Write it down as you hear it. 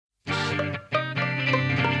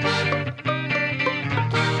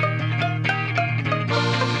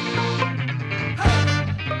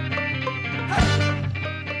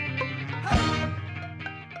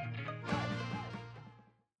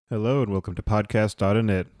Hello and welcome to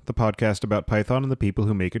podcast.init, the podcast about Python and the people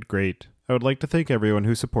who make it great. I would like to thank everyone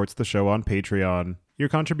who supports the show on Patreon. Your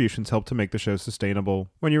contributions help to make the show sustainable.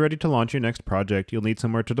 When you're ready to launch your next project, you'll need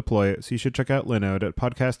somewhere to deploy it, so you should check out Linode at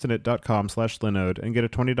podcastinit.com/Linode and get a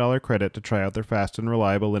 $20 credit to try out their fast and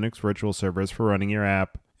reliable Linux virtual servers for running your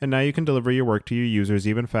app. And now you can deliver your work to your users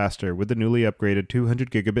even faster with the newly upgraded 200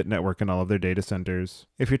 gigabit network in all of their data centers.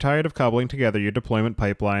 If you're tired of cobbling together your deployment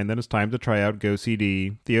pipeline, then it's time to try out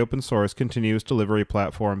GoCD, the open source continuous delivery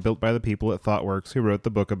platform built by the people at ThoughtWorks who wrote the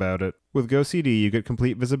book about it. With GoCD, you get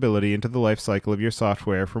complete visibility into the life cycle of your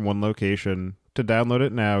software from one location. To download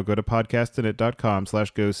it now, go to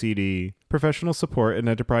podcastinit.com/GoCD. Professional support and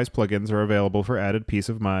enterprise plugins are available for added peace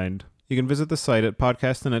of mind. You can visit the site at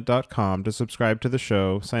podcastinit.com to subscribe to the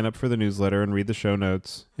show, sign up for the newsletter, and read the show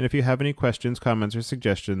notes. And if you have any questions, comments, or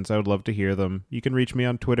suggestions, I would love to hear them. You can reach me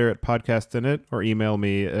on Twitter at podcastinit or email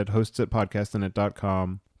me at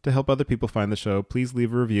hosts@podcastinit.com. To help other people find the show, please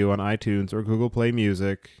leave a review on iTunes or Google Play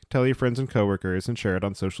Music, tell your friends and coworkers, and share it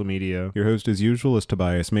on social media. Your host, as usual, is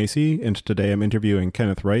Tobias Macy, and today I'm interviewing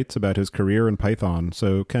Kenneth Reitz about his career in Python.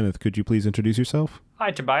 So, Kenneth, could you please introduce yourself? Hi,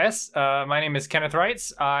 Tobias. My name is Kenneth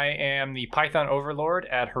Reitz. I am the Python overlord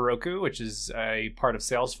at Heroku, which is a part of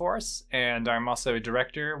Salesforce, and I'm also a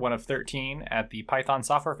director, one of 13, at the Python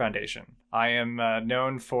Software Foundation. I am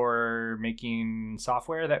known for making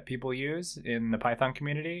software that people use in the Python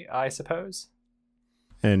community, I suppose.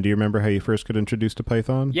 And do you remember how you first got introduced to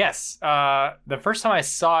Python? Yes. The first time I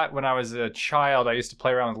saw it when I was a child, I used to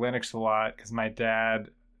play around with Linux a lot because my dad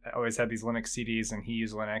always had these Linux CDs and he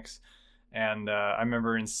used Linux. And I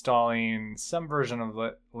remember installing some version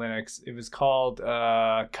of Linux. It was called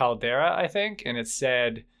Caldera, I think, and it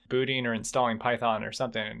said booting or installing Python or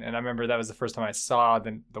something. And I remember that was the first time I saw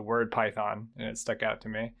the word Python, and it stuck out to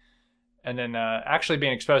me. And then actually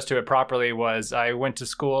being exposed to it properly was I went to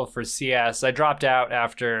school for CS. I dropped out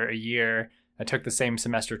after a year. I took the same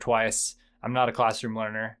semester twice. I'm not a classroom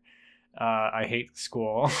learner. I hate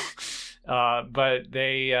school. But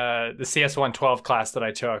the CS 112 class that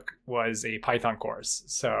I took was a Python course.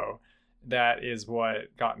 So that is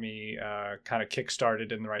what got me kind of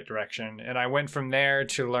kick-started in the right direction. And I went from there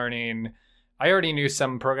to learning. I already knew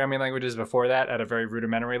some programming languages before that at a very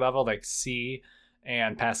rudimentary level, like C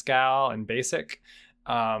and Pascal and BASIC.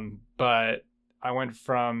 But I went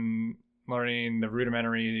from learning the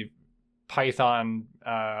rudimentary Python,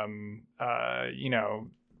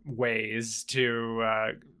 ways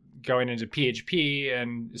to going into PHP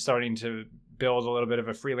and starting to build a little bit of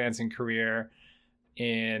a freelancing career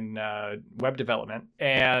in web development.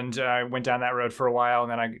 And I went down that road for a while,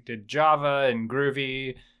 and then I did Java and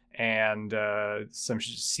Groovy and some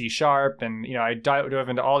C#. And, I dove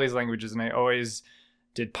into all these languages, and I always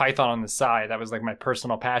did Python on the side. That was like my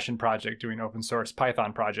personal passion project, doing open source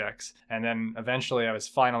Python projects. And then eventually I was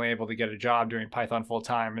finally able to get a job doing Python full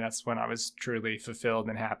time, and that's when I was truly fulfilled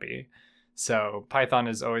and happy. So Python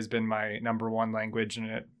has always been my number one language, and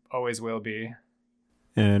it always will be.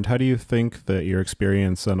 And how do you think that your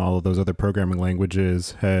experience on all of those other programming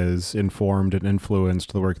languages has informed and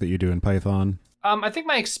influenced the work that you do in Python? I think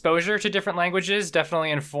my exposure to different languages definitely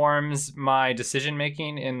informs my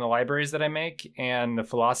decision-making in the libraries that I make and the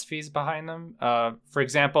philosophies behind them. For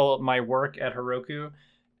example, my work at Heroku,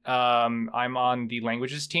 I'm on the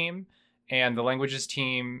languages team, and the languages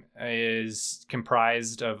team is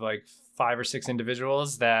comprised of like 5 or 6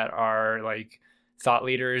 individuals that are like thought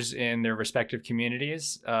leaders in their respective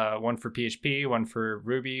communities. One for PHP, one for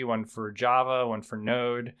Ruby, one for Java, one for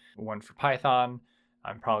Node, one for Python.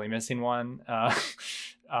 I'm probably missing one.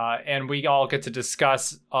 And we all get to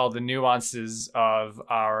discuss all the nuances of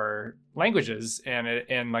our languages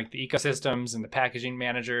and like the ecosystems and the packaging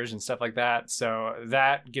managers and stuff like that. So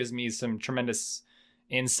that gives me some tremendous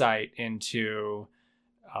insight into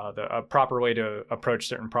a proper way to approach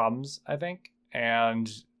certain problems, I think. And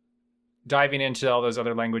diving into all those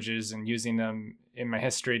other languages and using them in my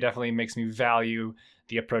history definitely makes me value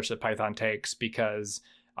the approach that Python takes, because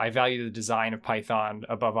I value the design of Python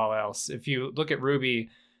above all else. If you look at Ruby,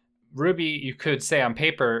 you could say on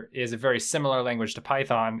paper is a very similar language to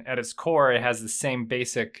Python. At its core, it has the same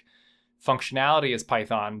basic functionality as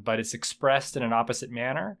Python, but it's expressed in an opposite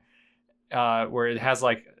manner, where it has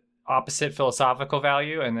like opposite philosophical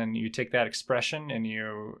value, and then you take that expression and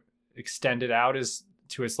you extend it out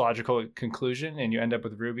to its logical conclusion, and you end up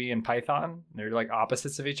with Ruby and Python. They're like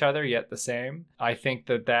opposites of each other, yet the same. I think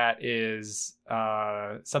that is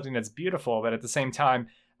something that's beautiful, but at the same time,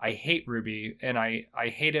 I hate Ruby, and I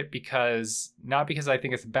hate it not because I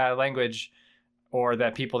think it's a bad language or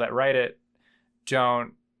that people that write it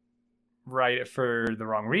don't write it for the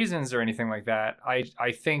wrong reasons or anything like that.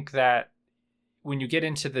 I think that when you get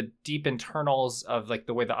into the deep internals of like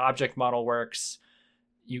the way the object model works,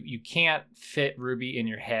 you can't fit Ruby in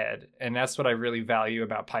your head. And that's what I really value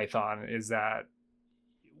about Python, is that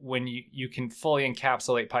when you can fully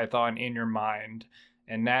encapsulate Python in your mind,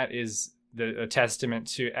 and that is a testament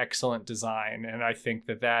to excellent design. And I think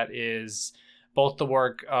that is both the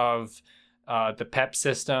work of the PEP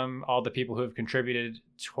system, all the people who have contributed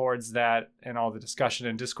towards that, and all the discussion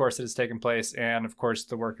and discourse that has taken place, and of course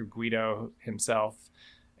the work of Guido himself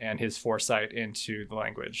and his foresight into the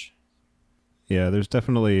language. Yeah, there's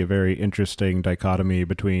definitely a very interesting dichotomy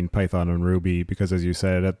between Python and Ruby because, as you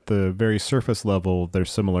said, at the very surface level, they're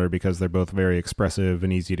similar because they're both very expressive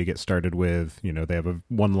and easy to get started with. You know, they have a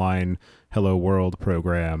one-line hello world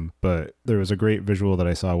program, but there was a great visual that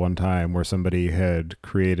I saw one time where somebody had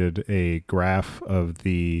created a graph of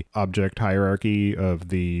the object hierarchy of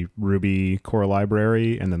the Ruby core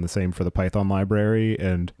library and then the same for the Python library,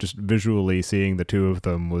 and just visually seeing the two of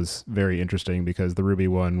them was very interesting because the Ruby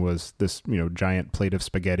one was this, you know, giant plate of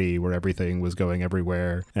spaghetti where everything was going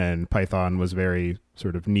everywhere, and Python was very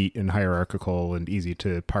sort of neat and hierarchical and easy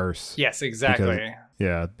to parse. Yes, exactly.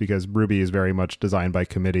 Because Ruby is very much designed by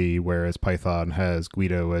committee, whereas Python has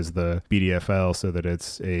Guido as the BDFL, so that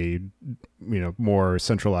it's a, you know, more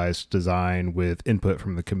centralized design with input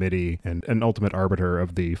from the committee and an ultimate arbiter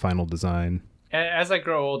of the final design. As I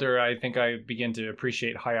grow older, I think I begin to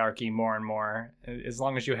appreciate hierarchy more and more. As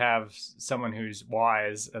long as you have someone who's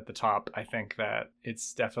wise at the top, I think that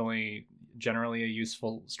it's definitely generally a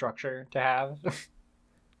useful structure to have.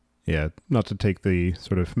 Yeah, not to take the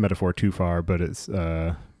sort of metaphor too far, but it's,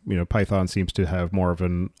 Python seems to have more of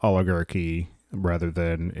an oligarchy rather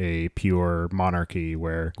than a pure monarchy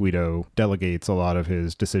where Guido delegates a lot of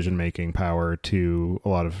his decision-making power to a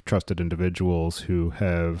lot of trusted individuals who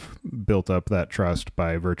have built up that trust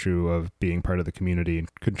by virtue of being part of the community and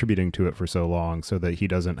contributing to it for so long, so that he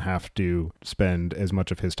doesn't have to spend as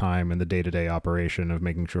much of his time in the day-to-day operation of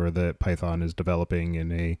making sure that Python is developing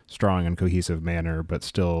in a strong and cohesive manner, but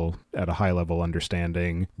still at a high-level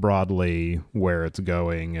understanding broadly where it's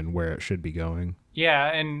going and where it should be going.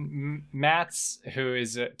 Yeah, and Matt's, who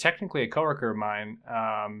is technically a coworker of mine,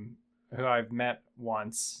 who I've met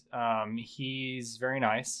once, he's very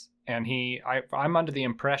nice. And I'm under the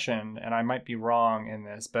impression, and I might be wrong in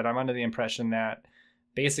this, but I'm under the impression that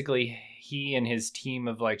basically he and his team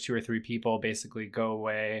of like 2 or 3 people basically go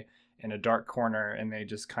away in a dark corner and they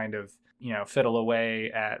just kind of, fiddle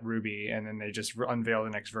away at Ruby, and then they just unveil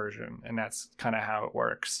the next version. And that's kind of how it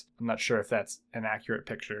works. I'm not sure if that's an accurate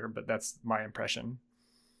picture, but that's my impression.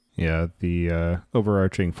 Yeah, the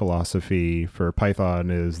overarching philosophy for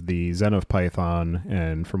Python is the Zen of Python,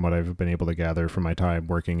 and from what I've been able to gather from my time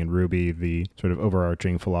working in Ruby, the sort of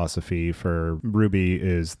overarching philosophy for Ruby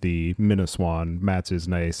is the Minneswan. Mats is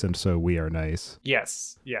nice, and so we are nice.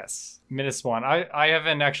 Yes. Minneswan. I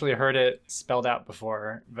haven't actually heard it spelled out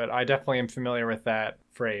before, but I definitely am familiar with that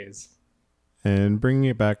phrase. And bringing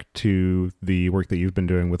it back to the work that you've been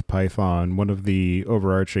doing with Python, one of the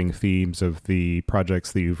overarching themes of the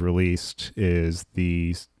projects that you've released is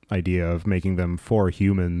the idea of making them for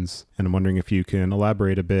humans. And I'm wondering if you can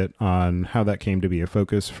elaborate a bit on how that came to be a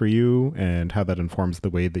focus for you and how that informs the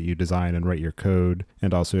way that you design and write your code.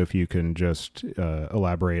 And also if you can just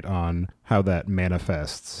elaborate on how that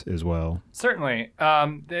manifests as well. Certainly.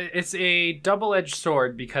 It's a double-edged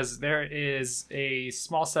sword because there is a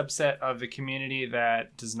small subset of the community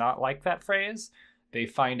that does not like that phrase. They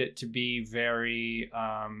find it to be very,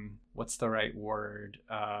 what's the right word?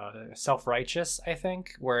 Self-righteous, I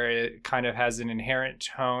think, where it kind of has an inherent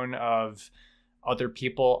tone of other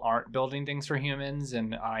people aren't building things for humans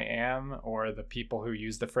and I am, or the people who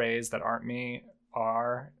use the phrase that aren't me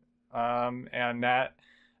are. And that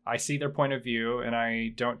I see their point of view and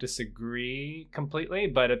I don't disagree completely,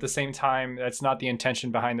 but at the same time, that's not the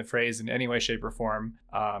intention behind the phrase in any way, shape, or form.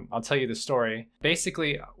 I'll tell you the story.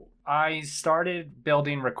 Basically, I started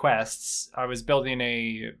building requests. I was building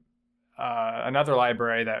another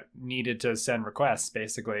library that needed to send requests,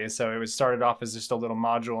 basically. So it was started off as just a little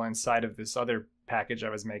module inside of this other package I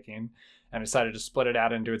was making, and I decided to split it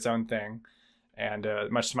out and do its own thing. And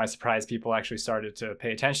much to my surprise, people actually started to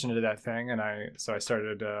pay attention to that thing, and so I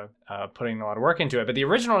started putting a lot of work into it. But the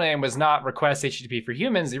original name was not Request HTTP for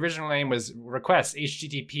Humans. The original name was Request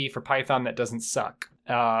HTTP for Python that doesn't suck,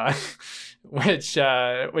 which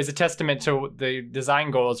was a testament to the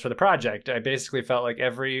design goals for the project. I basically felt like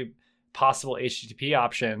every possible HTTP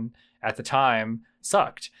option at the time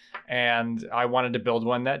sucked. and I wanted to build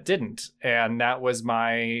one that didn't. And that was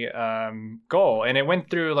my goal. And it went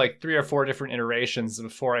through like 3 or 4 different iterations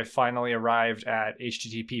before I finally arrived at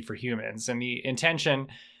HTTP for humans. And the intention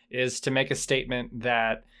is to make a statement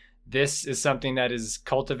that this is something that is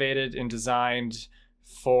cultivated and designed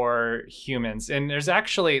for humans. And there's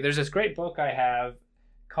this great book I have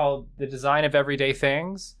called The Design of Everyday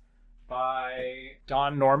Things by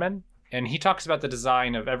Don Norman. And he talks about the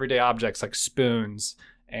design of everyday objects like spoons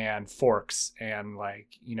and forks and like,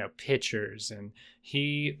 you know, pitchers. And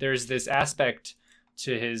there's this aspect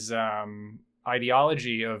to his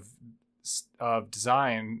ideology of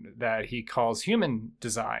design that he calls human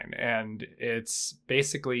design. And it's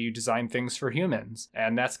basically you design things for humans.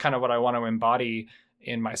 And that's kind of what I want to embody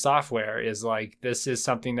in my software, is like, this is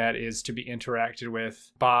something that is to be interacted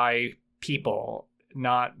with by people,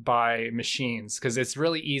 not by machines. Because it's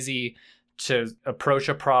really easy to approach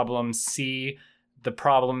a problem, see the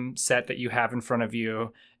problem set that you have in front of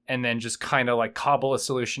you, and then just kind of like cobble a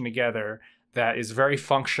solution together that is very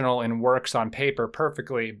functional and works on paper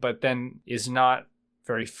perfectly, but then is not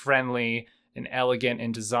very friendly and elegant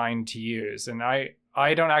and designed to use. And I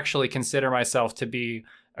don't actually consider myself to be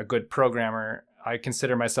a good programmer. I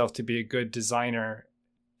consider myself to be a good designer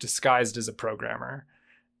disguised as a programmer.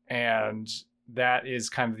 And that is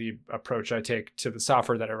kind of the approach I take to the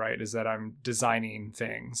software that I write, is that I'm designing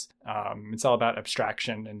things. It's all about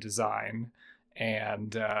abstraction and design.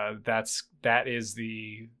 And that's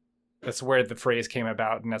where the phrase came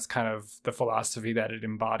about, and that's kind of the philosophy that it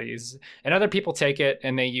embodies. And other people take it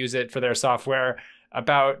and they use it for their software.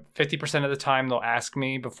 About 50% of the time they'll ask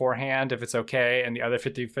me beforehand if it's okay, and the other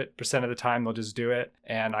 50% of the time they'll just do it.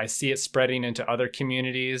 And I see it spreading into other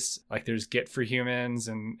communities. Like there's Git for humans,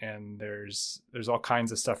 and there's all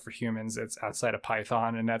kinds of stuff for humans that's outside of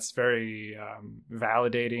Python. And that's very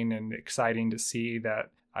validating and exciting to see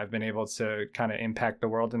that I've been able to kind of impact the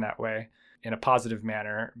world in that way, in a positive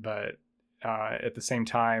manner. But at the same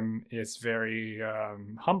time, it's very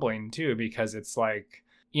humbling too, because it's like,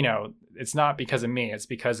 you know, it's not because of me, it's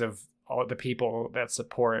because of all the people that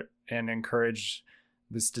support and encourage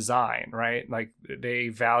this design, right? Like they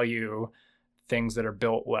value things that are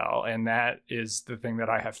built well. And that is the thing that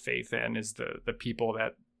I have faith in, is the people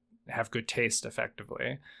that have good taste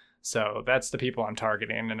effectively. So that's the people I'm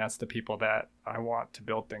targeting, and that's the people that I want to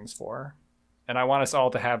build things for. And I want us all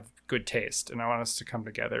to have good taste, and I want us to come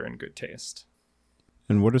together in good taste.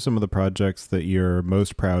 And what are some of the projects that you're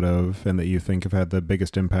most proud of and that you think have had the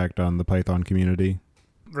biggest impact on the Python community?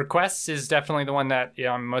 Requests is definitely the one that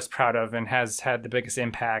I'm most proud of and has had the biggest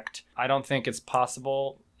impact. I don't think it's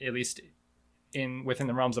possible, at least within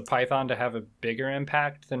the realms of Python, to have a bigger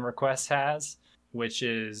impact than Requests has, which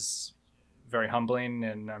is very humbling,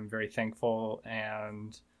 and I'm very thankful.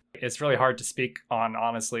 And it's really hard to speak on,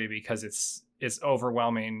 honestly, because it's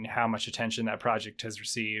overwhelming how much attention that project has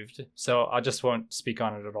received. So I just won't speak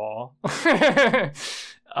on it at all.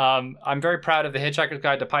 I'm very proud of the Hitchhiker's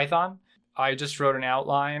Guide to Python. I just wrote an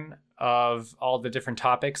outline of all the different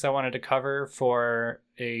topics I wanted to cover for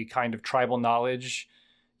a kind of tribal knowledge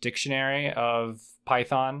dictionary of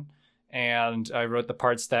Python. And I wrote the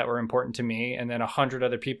parts that were important to me, and then 100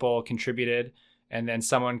 other people contributed. And then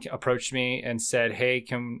someone approached me and said, hey,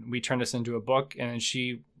 can we turn this into a book? And then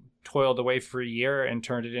she toiled away for a year and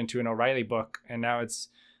turned it into an O'Reilly book. And now it's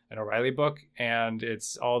an O'Reilly book, and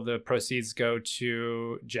it's all the proceeds go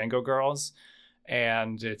to Django Girls.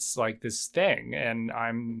 And it's like this thing. And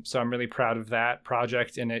I'm really proud of that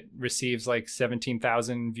project. And it receives like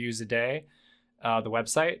 17,000 views a day, the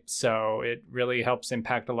website. So it really helps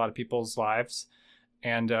impact a lot of people's lives.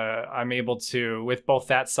 And I'm able to, with both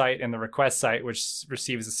that site and the request site, which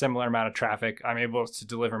receives a similar amount of traffic, I'm able to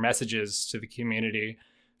deliver messages to the community.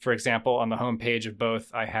 For example, on the homepage of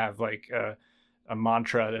both, I have like a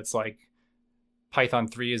mantra that's like, Python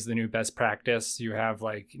 3 is the new best practice. You have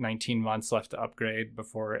like 19 months left to upgrade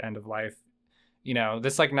before end of life. You know,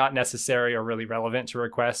 that's like not necessary or really relevant to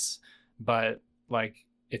requests, but like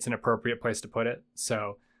it's an appropriate place to put it.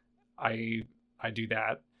 So I do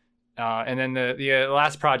that. And then the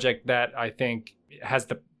last project that I think has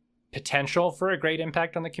the potential for a great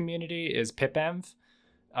impact on the community is Pipenv,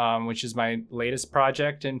 which is my latest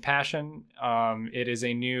project and passion. It is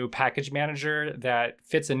a new package manager that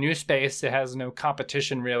fits a new space. It has no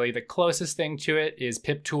competition, really. The closest thing to it is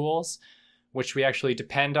pip tools, which we actually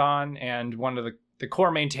depend on. And one of the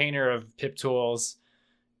core maintainer of pip tools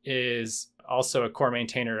is also a core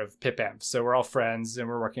maintainer of Pipenv. So we're all friends and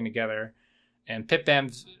we're working together. And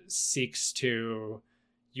Pipenv seeks to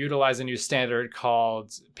utilize a new standard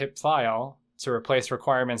called pipfile to replace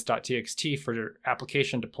requirements.txt for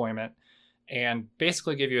application deployment. and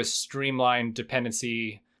basically give you a streamlined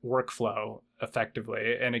dependency workflow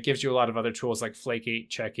effectively. And it gives you a lot of other tools like flake8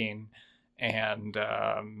 checking and,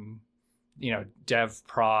 dev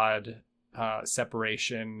prod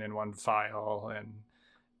separation in one file.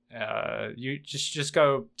 And you just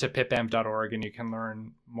go to pipenv.org and you can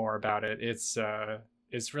learn more about it. It's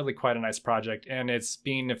really quite a nice project, and it's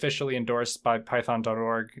being officially endorsed by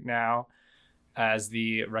python.org now as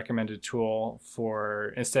the recommended tool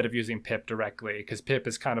for, instead of using pip directly, because pip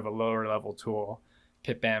is kind of a lower level tool.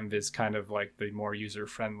 Pipenv is kind of like the more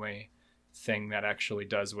user-friendly thing that actually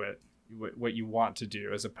does what you want to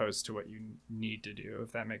do as opposed to what you need to do,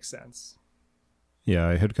 if that makes sense. Yeah,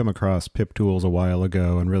 I had come across pip tools a while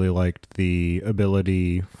ago and really liked the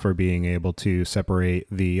ability for being able to separate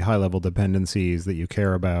the high-level dependencies that you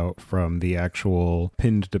care about from the actual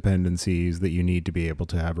pinned dependencies that you need to be able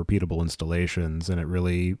to have repeatable installations. And it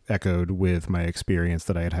really echoed with my experience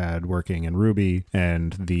that I had had working in Ruby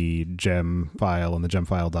and the gem file and the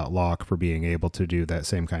gemfile.lock for being able to do that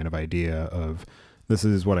same kind of idea of, this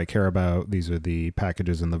is what I care about, these are the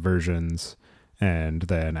packages and the versions, and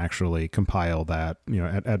then actually compile that,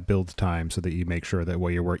 at build time so that you make sure that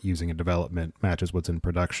what you're using in development matches what's in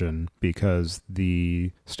production, because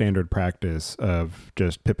the standard practice of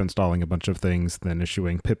just pip installing a bunch of things, then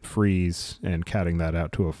issuing pip freeze and catting that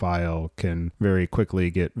out to a file can very quickly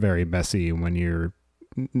get very messy when you're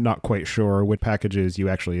not quite sure what packages you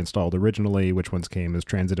actually installed originally, which ones came as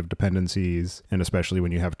transitive dependencies, and especially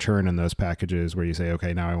when you have churn in those packages where you say,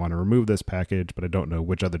 okay, now I want to remove this package, but I don't know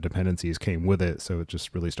which other dependencies came with it, so it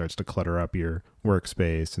just really starts to clutter up your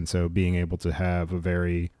workspace. And so being able to have a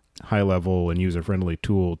very high-level and user-friendly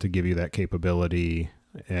tool to give you that capability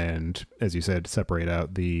and, as you said, separate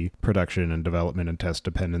out the production and development and test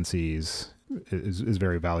dependencies is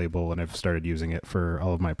very valuable, and I've started using it for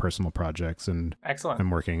all of my personal projects, and excellent. I'm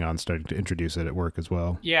working on starting to introduce it at work as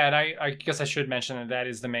well. Yeah, and I guess I should mention that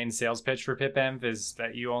is the main sales pitch for Pipenv, is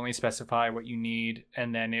that you only specify what you need,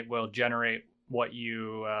 and then it will generate what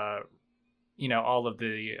you, all of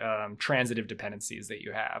the transitive dependencies that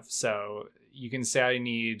you have. So you can say I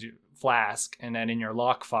need Flask, and then in your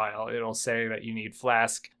lock file, it'll say that you need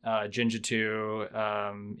Flask,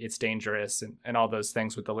 Jinja2, it's dangerous, and all those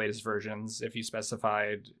things with the latest versions, if you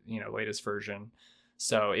specified, latest version.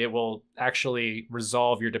 So it will actually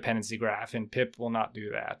resolve your dependency graph, and pip will not do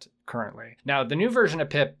that currently. Now, the new version of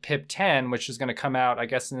pip 10, which is going to come out, I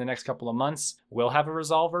guess, in the next couple of months, will have a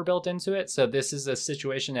resolver built into it. So this is a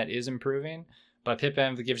situation that is improving. But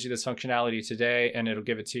Pipenv gives you this functionality today, and it'll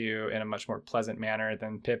give it to you in a much more pleasant manner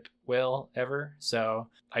than pip will ever. So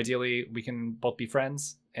ideally, we can both be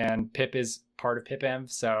friends, and pip is part of Pipenv.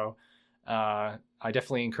 So I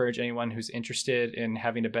definitely encourage anyone who's interested in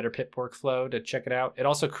having a better pip workflow to check it out. It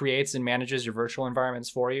also creates and manages your virtual environments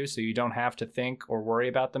for you, so you don't have to think or worry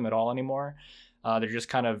about them at all anymore. They're just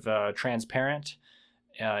kind of transparent.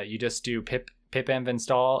 You just do pipenv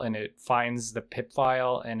install, and it finds the pip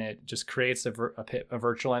file, and it just creates a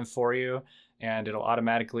virtual env for you, and it'll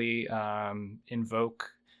automatically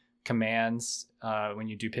invoke commands when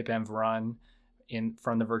you do pipenv run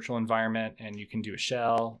from the virtual environment, and you can do a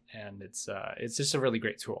shell, and it's just a really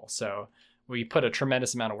great tool. So we put a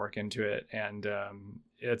tremendous amount of work into it, and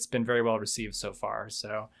it's been very well received so far.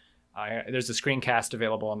 So there's a screencast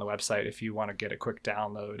available on the website if you want to get a quick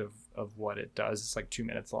download of what it does. It's like 2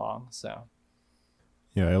 minutes long. So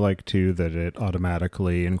yeah, I like too that it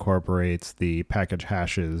automatically incorporates the package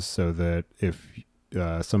hashes so that if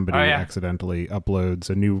somebody accidentally uploads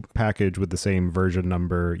a new package with the same version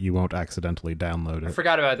number, you won't accidentally download it. I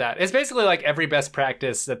forgot about that. It's basically like every best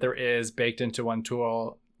practice that there is baked into one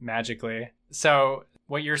tool magically. So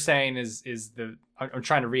what you're saying is I'm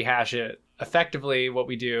trying to rehash it. Effectively, what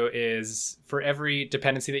we do is for every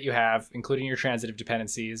dependency that you have, including your transitive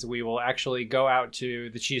dependencies, we will actually go out to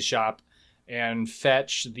the cheese shop and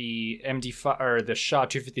fetch the MD5 or the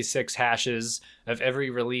SHA-256 hashes of every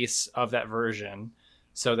release of that version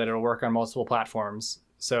so that it'll work on multiple platforms.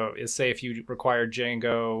 So say if you require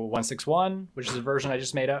Django 161, which is a version I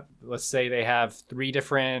just made up, let's say they have 3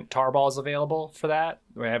 different tarballs available for that.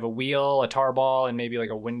 We have a wheel, a tarball, and maybe like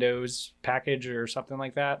a Windows package or something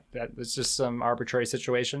like that. That's just some arbitrary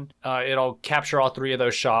situation. It'll capture all 3 of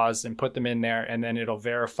those SHAs and put them in there, and then it'll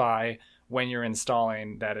verify when you're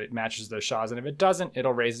installing that it matches those SHAs. And if it doesn't,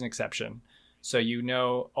 it'll raise an exception. So you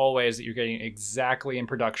know always that you're getting exactly in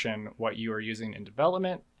production what you are using in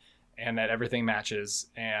development, and that everything matches.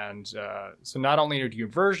 And so not only do your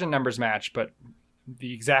version numbers match, but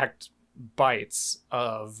the exact bytes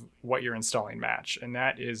of what you're installing match. And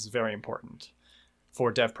that is very important for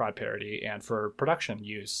dev prod parity and for production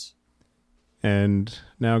use. And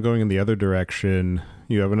now going in the other direction,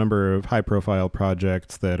 you have a number of high-profile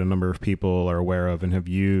projects that a number of people are aware of and have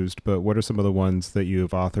used, but what are some of the ones that you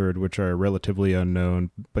have authored which are relatively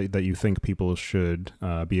unknown, but that you think people should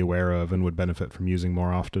be aware of and would benefit from using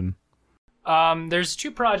more often? There's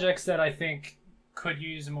two projects that I think could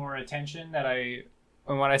use more attention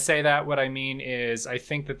and when I say that, what I mean is I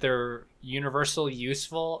think that they're universally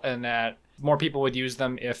useful and that more people would use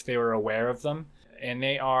them if they were aware of them. And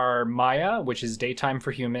they are Maya, which is Daytime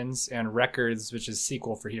for Humans, and Records, which is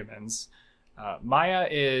SQL for Humans. Maya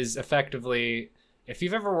is effectively, if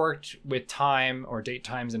you've ever worked with time or date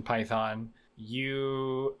times in Python,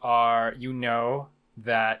 you know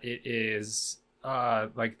that it is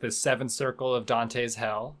like the seventh circle of Dante's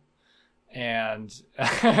Hell, and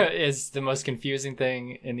is the most confusing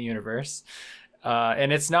thing in the universe.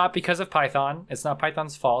 And it's not because of Python. It's not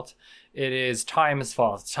Python's fault. It is time's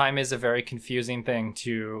fault. Time is a very confusing thing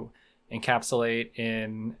to encapsulate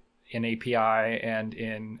in an API and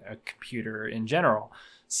in a computer in general.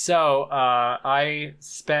 So I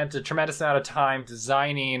spent a tremendous amount of time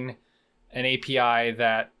designing an API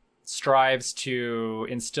that strives to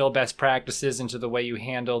instill best practices into the way you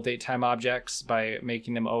handle datetime objects by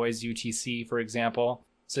making them always UTC, for example.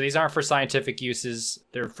 So these aren't for scientific uses.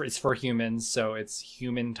 It's for humans, so it's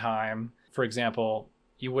human time. For example,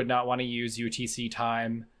 you would not want to use UTC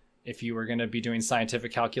time if you were going to be doing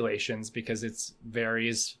scientific calculations because it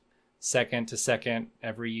varies second to second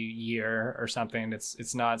every year or something.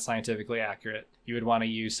 It's not scientifically accurate. You would want to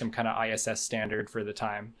use some kind of ISS standard for the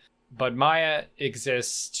time. But Maya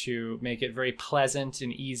exists to make it very pleasant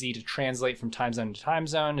and easy to translate from time zone to time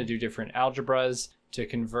zone, to do different algebras, to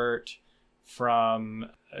convert from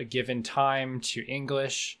a given time to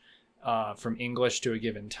English, from English to a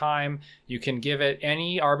given time. You can give it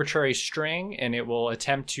any arbitrary string and it will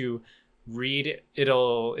attempt to read it.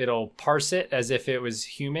 It'll parse it as if it was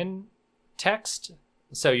human text.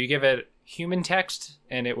 So you give it human text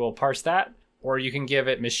and it will parse that, or you can give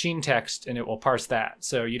it machine text and it will parse that.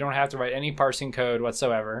 So you don't have to write any parsing code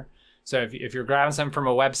whatsoever. So if you're grabbing something from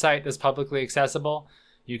a website that's publicly accessible,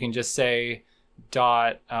 you can just say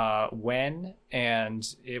when,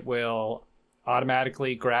 and it will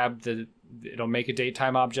automatically it'll make a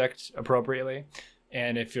datetime object appropriately.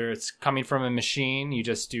 And if it's coming from a machine, you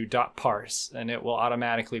just do .parse and it will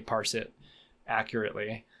automatically parse it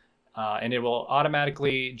accurately. And it will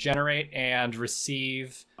automatically generate and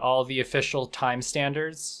receive all the official time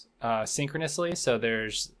standards synchronously. So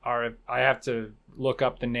I have to look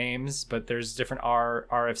up the names, but there's different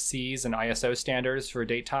RFCs and ISO standards for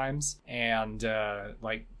date times. And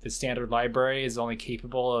like the standard library is only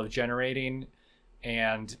capable of generating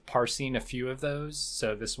and parsing a few of those.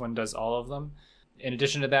 So this one does all of them. In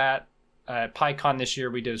addition to that, at PyCon this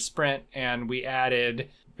year, we did a sprint and we added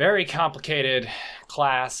very complicated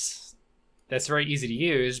class that's very easy to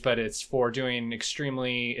use, but it's for doing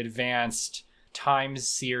extremely advanced time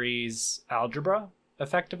series algebra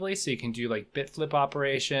effectively. So you can do like bit flip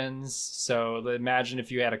operations. So imagine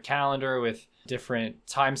if you had a calendar with different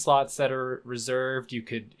time slots that are reserved, you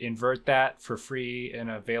could invert that for free in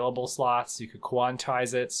available slots. You could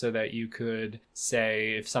quantize it so that you could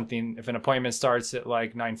say if an appointment starts at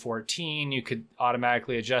like 9:14, you could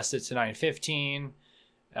automatically adjust it to 9:15.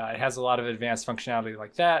 It has a lot of advanced functionality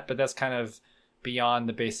like that, but that's kind of beyond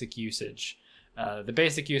the basic usage. The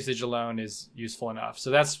basic usage alone is useful enough.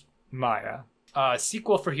 So that's Maya.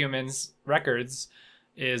 SQL for Humans, Records,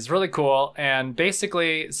 is really cool. And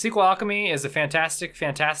basically, SQL Alchemy is a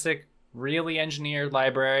fantastic, really engineered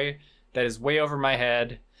library that is way over my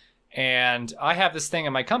head. And I have this thing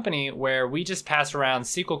in my company where we just pass around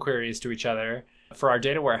SQL queries to each other for our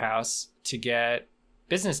data warehouse to get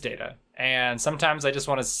business data. And sometimes I just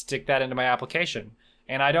want to stick that into my application.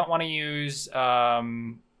 And I don't want to use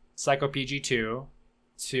PsychoPG2 to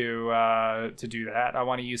do that. I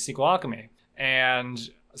want to use SQL Alchemy. And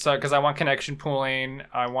so because I want connection pooling,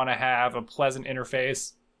 I want to have a pleasant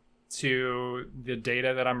interface to the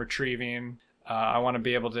data that I'm retrieving. I want to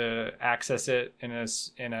be able to access it in a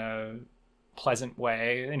pleasant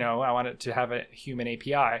way. I want it to have a human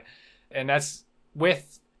API. And that's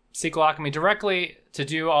with SQL Alchemy directly to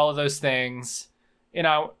do all of those things. It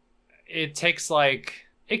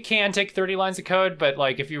can take 30 lines of code, but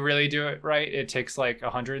if you really do it right, it takes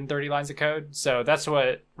 130 lines of code. So that's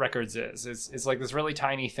what Records is. It's like this really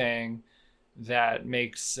tiny thing that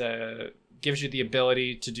gives you the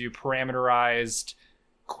ability to do parameterized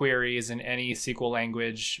queries in any SQL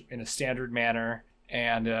language in a standard manner.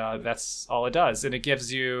 And that's all it does. And it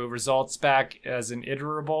gives you results back as an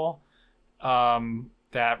iterable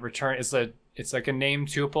that return is It's like a name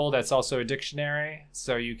tuple that's also a dictionary.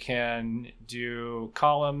 So you can do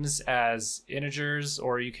columns as integers,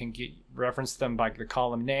 or you can reference them by the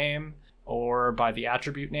column name or by the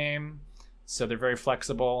attribute name. So they're very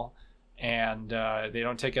flexible, and they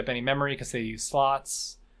don't take up any memory because they use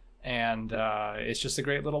slots. And it's just a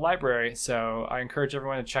great little library. So I encourage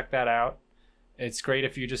everyone to check that out. It's great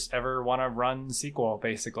if you just ever want to run SQL,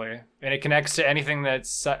 basically. And it connects to anything that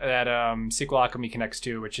SQL Alchemy connects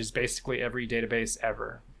to, which is basically every database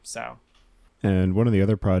ever. So. And one of the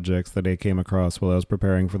other projects that I came across while I was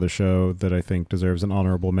preparing for the show that I think deserves an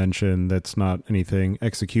honorable mention that's not anything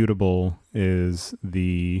executable is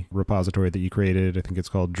the repository that you created. I think it's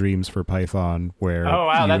called Dreams for Python, where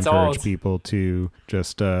you encourage people to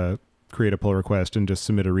just create a pull request and just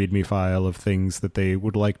submit a README file of things that they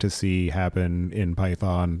would like to see happen in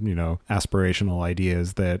Python, aspirational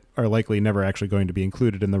ideas that are likely never actually going to be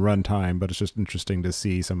included in the runtime, but it's just interesting to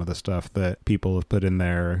see some of the stuff that people have put in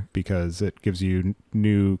there because it gives you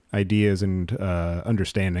new ideas and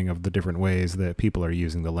understanding of the different ways that people are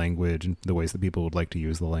using the language and the ways that people would like to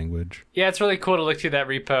use the language. Yeah, it's really cool to look through that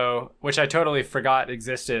repo, which I totally forgot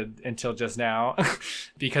existed until just now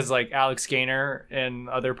because like Alex Gaynor and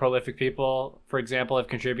other prolific people, for example, have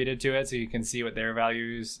contributed to it, so you can see what their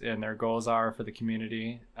values and their goals are for the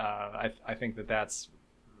community. I think that that's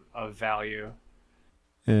of value.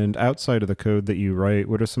 And outside of the code that you write,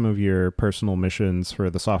 what are some of your personal missions for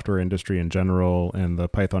the software industry in general and the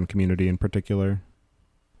Python community in particular?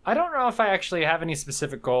 I don't know if I actually have any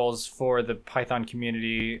specific goals for the Python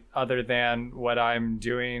community other than what I'm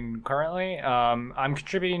doing currently. I'm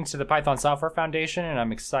contributing to the Python Software Foundation, and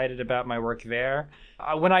I'm excited about my work there.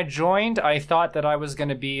 When I joined, I thought that I was going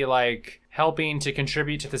to be like helping to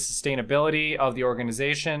contribute to the sustainability of the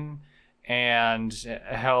organization and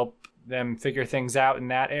help them figure things out in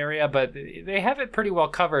that area, but they have it pretty well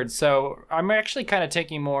covered. So I'm actually kind of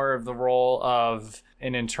taking more of the role of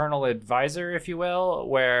an internal advisor, if you will,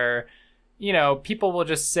 where, people will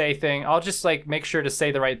just say things. I'll just like make sure to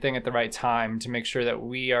say the right thing at the right time to make sure that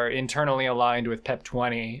we are internally aligned with PEP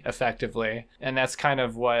 20 effectively. And that's kind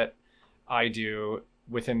of what I do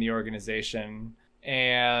within the organization.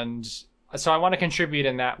 And so I want to contribute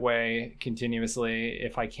in that way continuously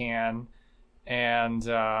if I can. And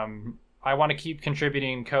I want to keep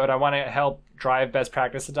contributing code. I want to help drive best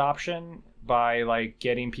practice adoption by like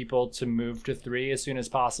getting people to move to 3 as soon as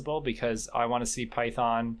possible, because I want to see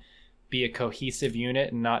Python be a cohesive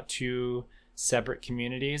unit and not 2 separate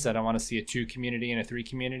communities. I don't want to see a 2 community and a 3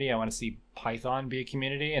 community. I want to see Python be a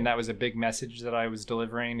community. And that was a big message that I was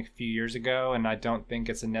delivering a few years ago. And I don't think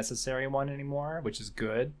it's a necessary one anymore, which is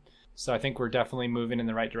good. So I think we're definitely moving in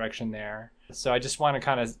the right direction there. So I just want to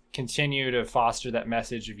kind of continue to foster that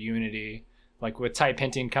message of unity. Like with type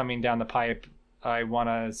hinting coming down the pipe, I want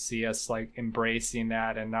to see us like embracing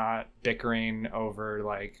that and not bickering over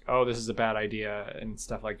like, oh, this is a bad idea and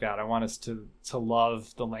stuff like that. I want us to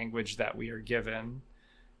love the language that we are given.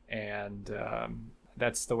 And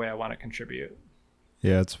that's the way I want to contribute.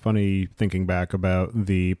 Yeah, it's funny thinking back about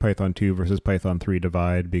the Python 2 versus Python 3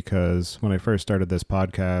 divide, because when I first started this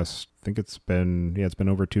podcast, I think it's been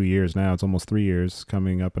over 2 years now. It's almost 3 years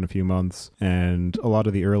coming up in a few months. And a lot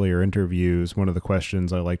of the earlier interviews, one of the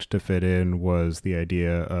questions I liked to fit in was the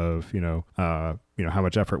idea of, how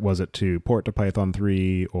much effort was it to port to Python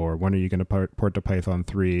 3, or when are you going to port to Python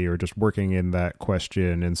 3, or just working in that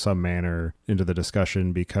question in some manner into the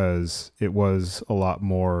discussion, because it was a lot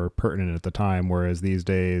more pertinent at the time, whereas these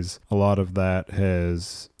days a lot of that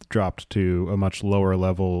has dropped to a much lower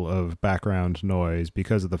level of background noise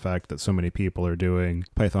because of the fact that so many people are doing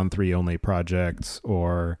Python 3 only projects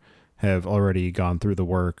or have already gone through the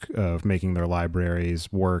work of making their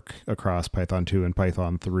libraries work across Python 2 and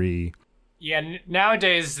Python 3. Yeah,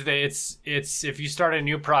 nowadays it's if you start a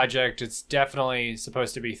new project, it's definitely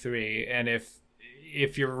supposed to be 3, and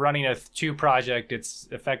if you're running a 2 project, it's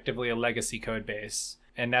effectively a legacy code base,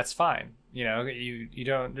 and that's fine. You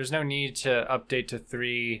don't. There's no need to update to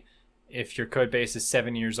 3 if your code base is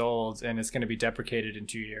 7 years old and it's going to be deprecated in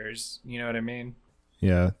 2 years. You know what I mean?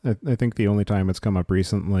 Yeah, I think the only time it's come up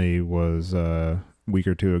recently was week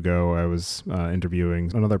or two ago. I was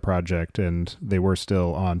interviewing another project, and they were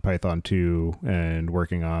still on Python 2 and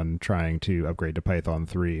working on trying to upgrade to Python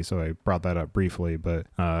 3. So I brought that up briefly, but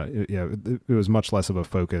it was much less of a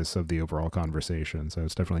focus of the overall conversation. So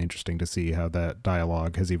it's definitely interesting to see how that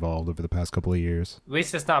dialogue has evolved over the past couple of years. At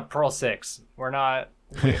least it's not Perl 6. We're not...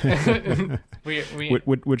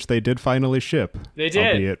 which they did finally ship. They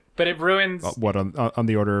did, but it ruins on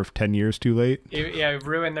the order of 10 years too late. It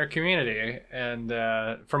ruined their community, and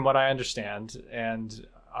from what I understand, and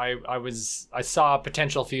I saw a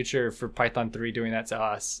potential future for Python 3 doing that to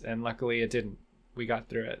us, and luckily it didn't. We got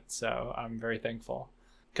through it, so I'm very thankful.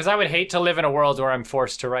 Because I would hate to live in a world where I'm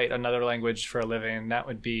forced to write another language for a living. That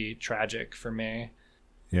would be tragic for me.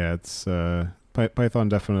 Yeah, it's Python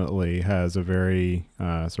definitely has a very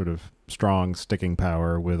sort of strong sticking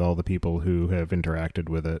power with all the people who have interacted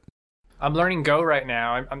with it. I'm learning Go right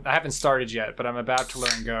now. I haven't started yet, but I'm about to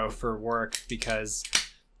learn Go for work because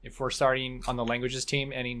if we're starting on the languages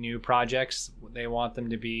team, any new projects, they want them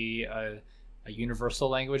to be a universal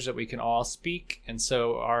language that we can all speak. And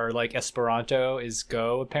so our like Esperanto is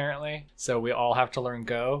Go apparently. So we all have to learn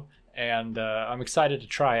Go, and I'm excited to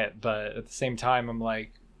try it. But at the same time, I'm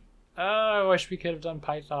like, oh, I wish we could have done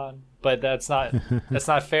Python. But that's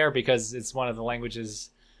not fair because it's one of the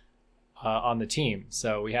languages on the team.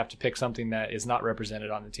 So we have to pick something that is not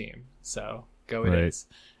represented on the team. So Go it is.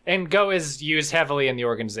 And Go is used heavily in the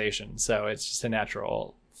organization. So it's just a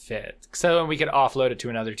natural fit. So we could offload it to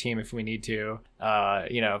another team if we need to,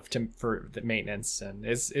 for the maintenance. And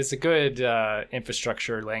it's a good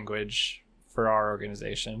infrastructure language for our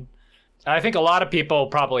organization. I think a lot of people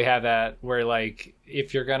probably have that where, like,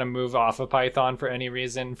 if you're going to move off of Python for any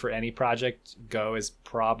reason, for any project, Go is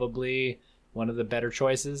probably one of the better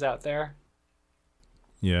choices out there.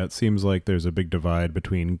 Yeah, it seems like there's a big divide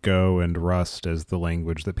between Go and Rust as the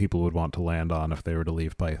language that people would want to land on if they were to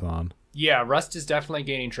leave Python. Yeah, Rust is definitely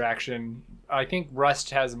gaining traction. I think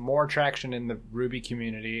Rust has more traction in the Ruby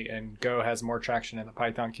community, and Go has more traction in the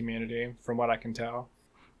Python community, from what I can tell.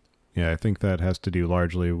 Yeah, I think that has to do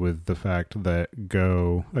largely with the fact that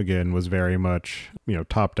Go, again, was very much,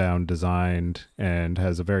 top-down designed and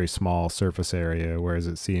has a very small surface area, whereas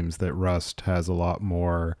it seems that Rust has a lot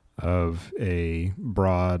more of a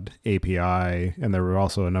broad API, and there were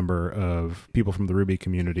also a number of people from the Ruby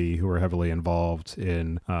community who were heavily involved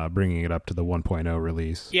in bringing it up to the 1.0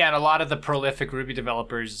 release. Yeah, and a lot of the prolific Ruby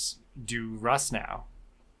developers do Rust now.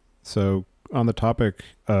 So on the topic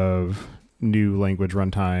of new language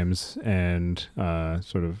runtimes and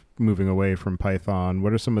sort of moving away from Python,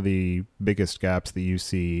 what are some of the biggest gaps that you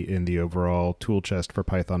see in the overall tool chest for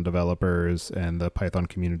Python developers and the Python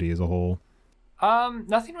community as a whole?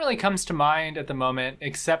 Nothing really comes to mind at the moment,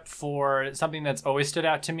 except for something that's always stood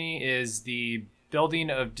out to me is the building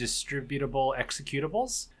of distributable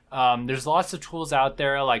executables. There's lots of tools out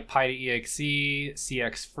there like PyExe,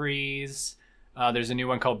 CXFreeze. There's a new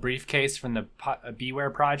one called Briefcase from the Beware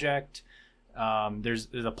project. There's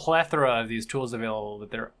a plethora of these tools available,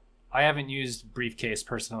 but I haven't used Briefcase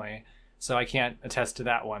personally, so I can't attest to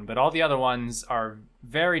that one. But all the other ones are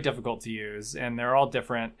very difficult to use, and they're all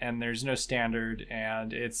different, and there's no standard,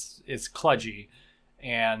 and it's kludgy.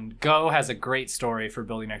 And Go has a great story for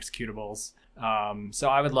building executables. So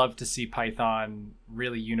I would love to see Python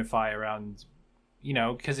really unify around,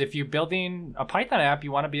 because if you're building a Python app,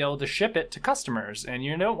 you want to be able to ship it to customers, and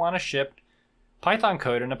you don't want to ship Python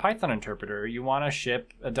code in a Python interpreter. You want to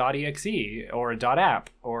ship a .exe or a .app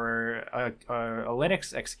or a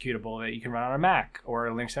Linux executable that you can run on a Mac, or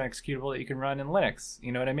a Linux executable that you can run in Linux.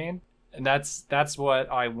 You know what I mean? And that's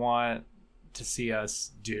what I want to see us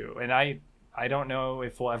do. And I don't know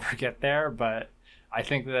if we'll ever get there, but I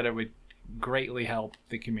think that it would greatly help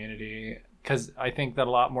the community, because I think that a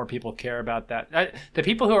lot more people care about that. The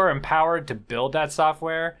people who are empowered to build that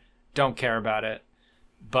software don't care about it.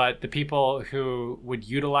 But the people who would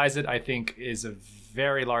utilize it, I think, is a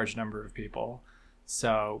very large number of people.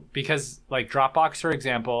 So, because like Dropbox, for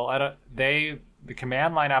example, the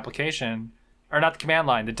command line application, or not the command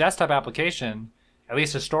line, the desktop application, at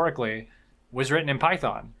least historically, was written in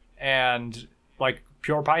Python and like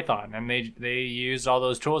pure Python. And they used all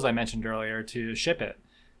those tools I mentioned earlier to ship it.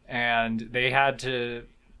 And they had to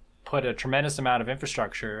put a tremendous amount of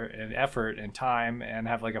infrastructure and effort and time and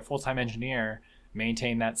have like a full-time engineer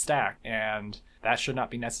maintain that stack, and that should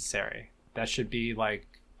not be necessary. That should be like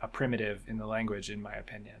a primitive in the language, in my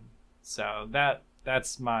opinion. So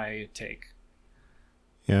that's my take.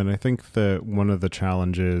 Yeah, and I think that one of the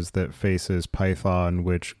challenges that faces Python,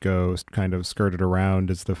 which Go kind of skirted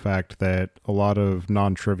around, is the fact that a lot of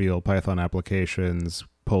non-trivial Python applications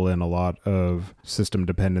pull in a lot of system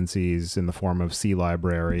dependencies in the form of C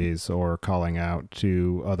libraries or calling out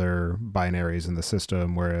to other binaries in the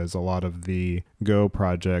system, whereas a lot of the Go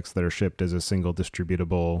projects that are shipped as a single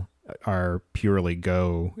distributable are purely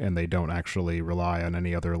Go, and they don't actually rely on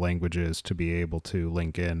any other languages to be able to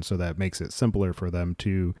link in. So that makes it simpler for them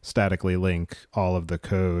to statically link all of the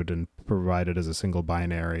code and provide it as a single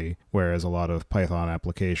binary, whereas a lot of Python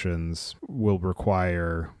applications will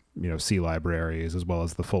require C libraries, as well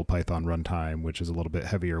as the full Python runtime, which is a little bit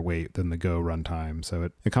heavier weight than the Go runtime. So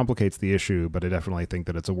it complicates the issue, but I definitely think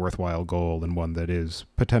that it's a worthwhile goal and one that is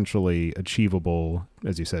potentially achievable.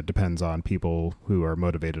 As you said, depends on people who are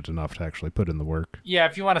motivated enough to actually put in the work. Yeah,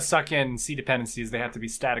 if you want to suck in C dependencies, they have to be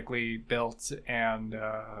statically built, and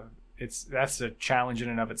that's a challenge in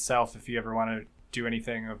and of itself if you ever want to do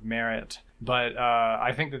anything of merit. But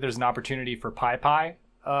I think that there's an opportunity for PyPy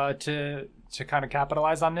to kind of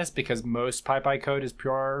capitalize on this, because most PyPy code is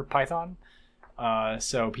pure Python.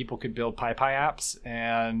 So people could build PyPy apps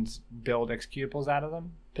and build executables out of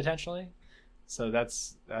them potentially. So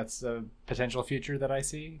that's a potential future that I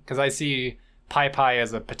see, because I see PyPy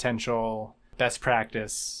as a potential best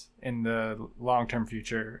practice in the long-term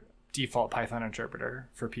future default Python interpreter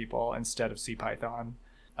for people instead of CPython.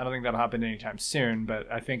 I don't think that'll happen anytime soon, but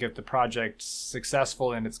I think if the project's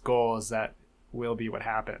successful in its goals, that will be what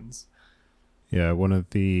happens. Yeah, one of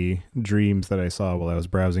the dreams that I saw while I was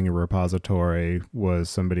browsing a repository was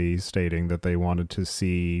somebody stating that they wanted to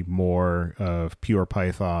see more of pure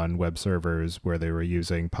Python web servers where they were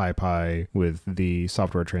using PyPy with the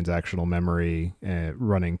software transactional memory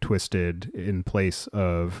running twisted in place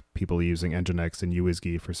of people using Nginx and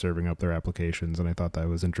UWSGI for serving up their applications, and I thought that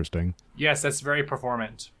was interesting. Yes, that's very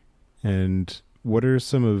performant. And what are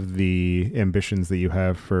some of the ambitions that you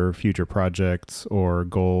have for future projects or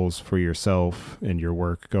goals for yourself and your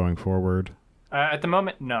work going forward? At the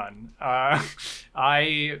moment, none.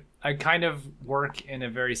 I kind of work in a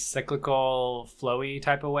very cyclical, flowy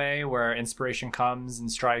type of way where inspiration comes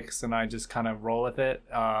and strikes and I just kind of roll with it.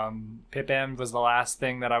 Pipenv was the last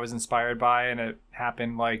thing that I was inspired by, and it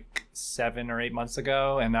happened like 7 or 8 months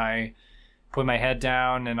ago, and I put my head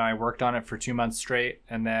down and I worked on it for 2 months straight,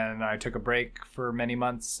 and then I took a break for many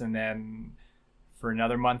months, and then for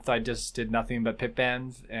another month I just did nothing but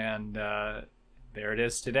Pipenv, and there it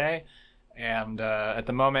is today. And at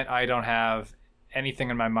the moment I don't have anything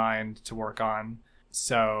in my mind to work on,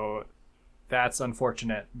 so that's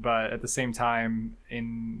unfortunate, but at the same time,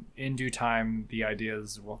 in due time the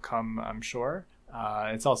ideas will come, I'm sure.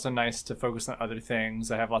 It's also nice to focus on other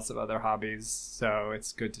things. I have lots of other hobbies, so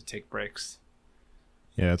it's good to take breaks.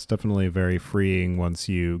 Yeah, it's definitely very freeing once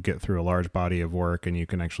you get through a large body of work and you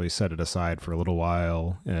can actually set it aside for a little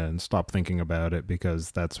while and stop thinking about it,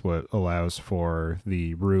 because that's what allows for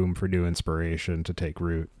the room for new inspiration to take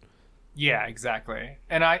root. Yeah, exactly.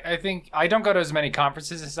 And I think I don't go to as many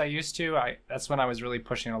conferences as I used to. That's when I was really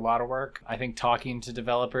pushing a lot of work. I think talking to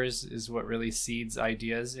developers is what really seeds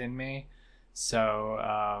ideas in me. So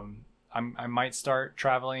I might start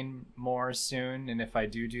traveling more soon, and if I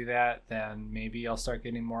do that, then maybe I'll start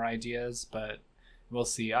getting more ideas, but we'll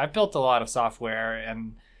see. I've built a lot of software,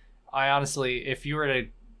 and I honestly, if you were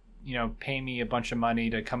to, pay me a bunch of money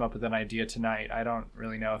to come up with an idea tonight, I don't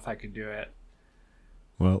really know if I could do it.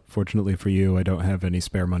 Well, fortunately for you, I don't have any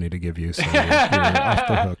spare money to give you, so you're off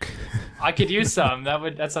the hook. I could use some.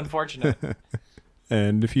 That's unfortunate.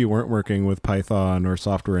 And if you weren't working with Python or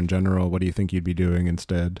software in general, what do you think you'd be doing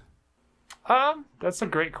instead? That's a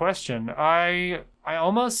great question. I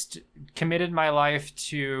almost committed my life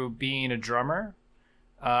to being a drummer.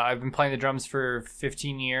 I've been playing the drums for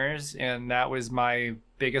 15 years, and that was my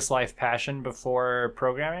biggest life passion before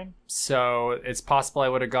programming. So it's possible I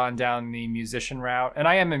would have gone down the musician route. And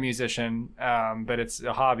I am a musician, but it's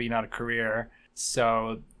a hobby, not a career.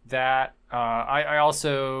 So that, I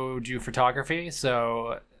also do photography.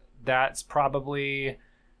 So that's probably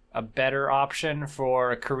a better option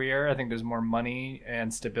for a career. I think there's more money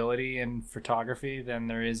and stability in photography than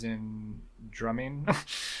there is in drumming.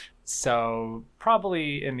 So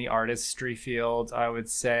probably in the artistry field, I would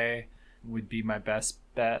say, would be my best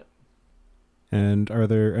bet. And are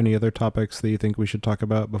there any other topics that you think we should talk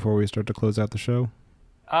about before we start to close out the show?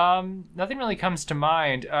 Nothing really comes to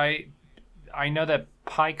mind. I know that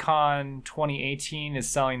PyCon 2018 is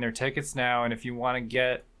selling their tickets now, and if you want to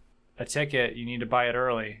get a ticket, you need to buy it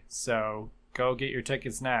early. So go get your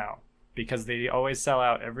tickets now, because they always sell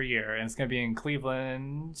out every year, and it's going to be in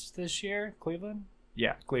Cleveland this year. Cleveland?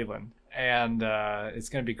 Yeah, Cleveland. And it's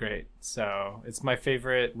going to be great. So it's my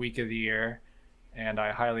favorite week of the year, and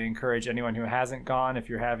I highly encourage anyone who hasn't gone, if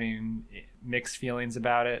you're having mixed feelings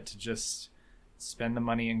about it, to just spend the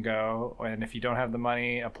money and go. And if you don't have the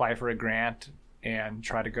money, apply for a grant and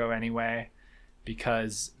try to go anyway,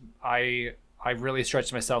 because I really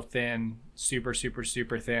stretched myself thin, super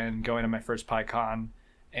thin, going to my first PyCon,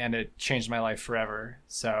 and it changed my life forever.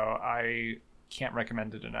 So I can't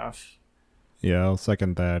recommend it enough. Yeah, I'll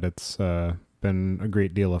second that. It's been a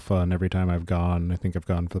great deal of fun every time I've gone. I think I've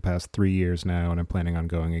gone for the past 3 years now, and I'm planning on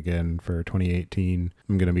going again for 2018.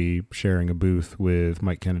 I'm going to be sharing a booth with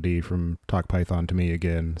Mike Kennedy from Talk Python to Me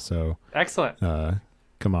again. So excellent.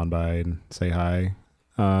 Come on by and say hi.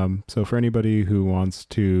 So for anybody who wants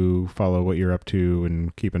to follow what you're up to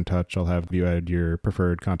and keep in touch, I'll have you add your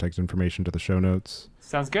preferred contact information to the show notes.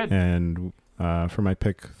 Sounds good. And for my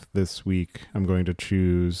pick this week, I'm going to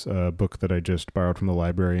choose a book that I just borrowed from the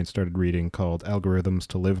library and started reading called Algorithms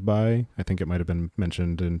to Live By. I think it might have been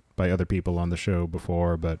mentioned by other people on the show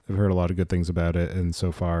before, but I've heard a lot of good things about it, and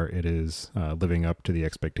so far it is living up to the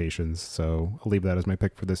expectations. So I'll leave that as my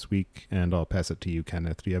pick for this week, and I'll pass it to you,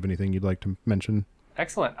 Kenneth. Do you have anything you'd like to mention?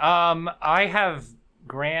 Excellent. I have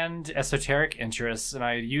grand esoteric interests, and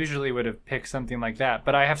I usually would have picked something like that,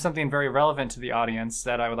 but I have something very relevant to the audience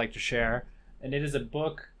that I would like to share, and it is a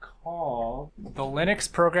book called The Linux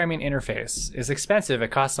Programming Interface. It's expensive.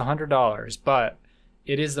 It costs $100, but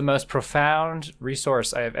it is the most profound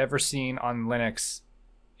resource I have ever seen on Linux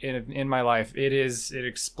in my life. It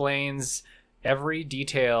explains every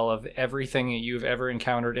detail of everything that you've ever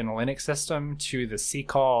encountered in a Linux system to the C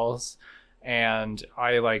calls. And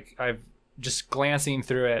I've just glancing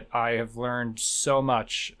through it, I have learned so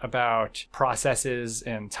much about processes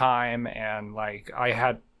and time, and I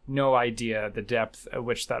had no idea the depth at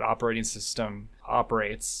which that operating system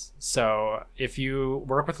operates. So if you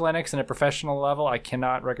work with Linux on a professional level, I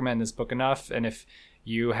cannot recommend this book enough. And if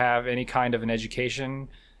you have any kind of an education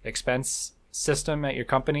expense system at your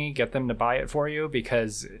company, get them to buy it for you,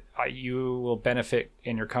 because you will benefit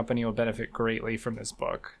and your company will benefit greatly from this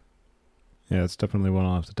book. Yeah, it's definitely one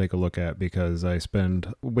I'll have to take a look at, because I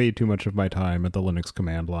spend way too much of my time at the Linux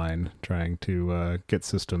command line trying to get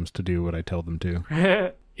systems to do what I tell them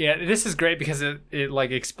to. Yeah, this is great because it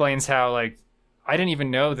explains how I didn't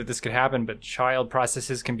even know that this could happen, but child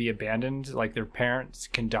processes can be abandoned. Their parents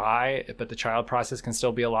can die, but the child process can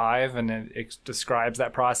still be alive, and it describes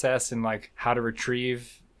that process and how to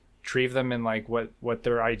retrieve them and what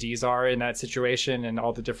their IDs are in that situation and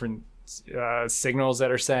all the different signals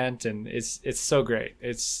that are sent, and it's so great.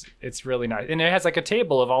 It's really nice, and it has a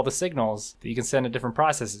table of all the signals that you can send to different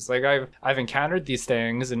processes. I've encountered these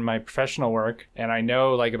things in my professional work, and I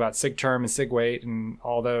know about sigterm and sigwait and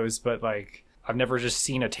all those, but I've never just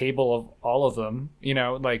seen a table of all of them.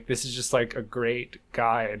 This is just a great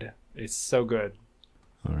guide. It's so good.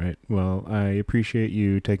 All right. Well, I appreciate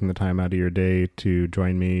you taking the time out of your day to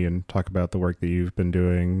join me and talk about the work that you've been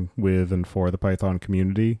doing with and for the Python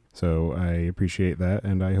community. So I appreciate that,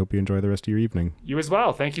 and I hope you enjoy the rest of your evening. You as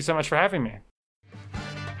well. Thank you so much for having me.